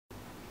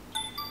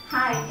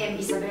Hi, I'm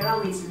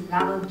Isabella with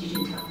Lavo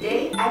Digital.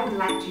 Today, I would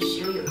like to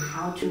show you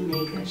how to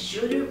make a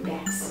shoulder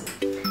bags.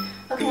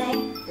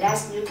 Okay,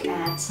 let's look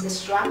at the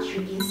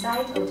structure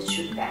inside of the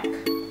shoulder bag.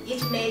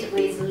 It's made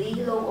with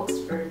Lilo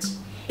Oxford,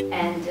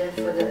 and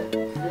for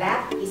the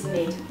flap is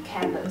made of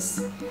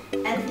canvas,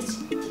 and it's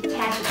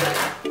detachable.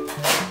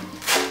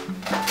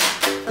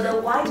 For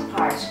the white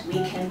part, we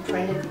can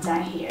print the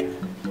design here.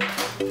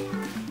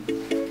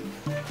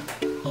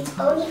 It's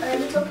only a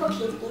little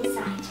pocket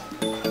inside.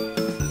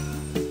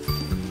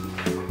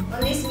 On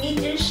this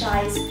medium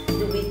size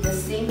with the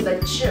same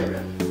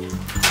material.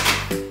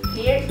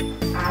 Here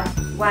are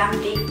one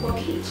big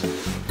pocket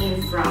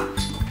in front.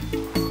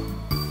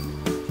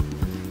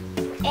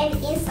 And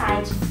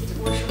inside it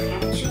also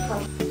has two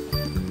pockets.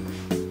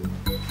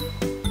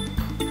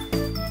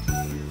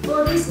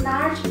 For this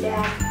large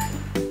bag,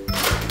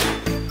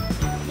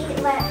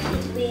 It left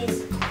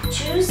with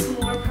two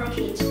small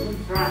pockets in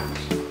front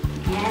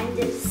and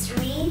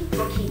three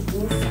pockets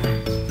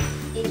inside.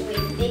 It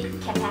with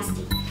big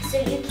capacity, so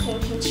you can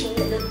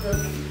continue the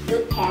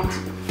notepad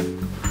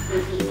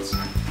with it.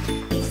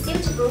 It's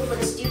suitable for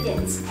the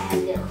students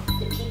and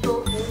the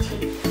people who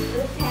take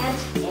notepad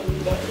every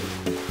day.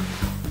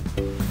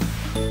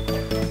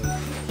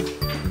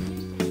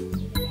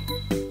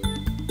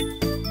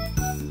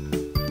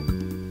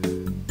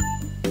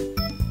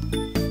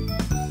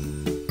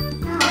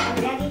 Now I'm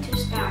ready to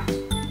start.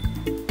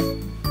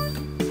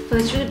 for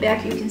the shoulder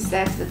bag, you can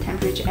set the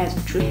temperature at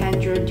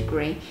 200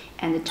 degrees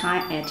and the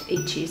time at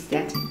 80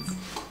 seconds.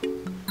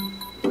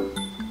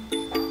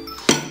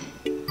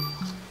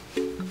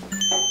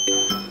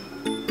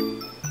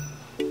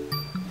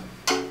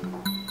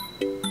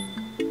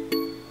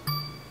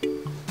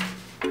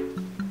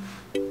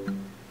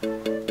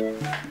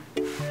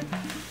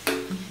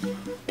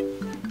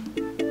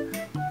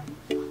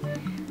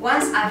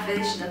 Once I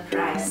finish the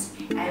price,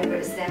 I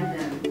will send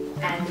them,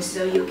 and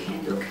so you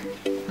can look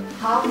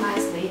how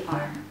nice they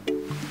are.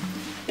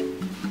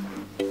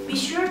 Be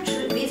sure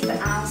to visit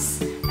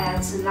us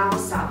at Lavo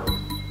Salon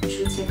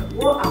to check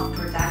all our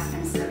products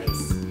and services.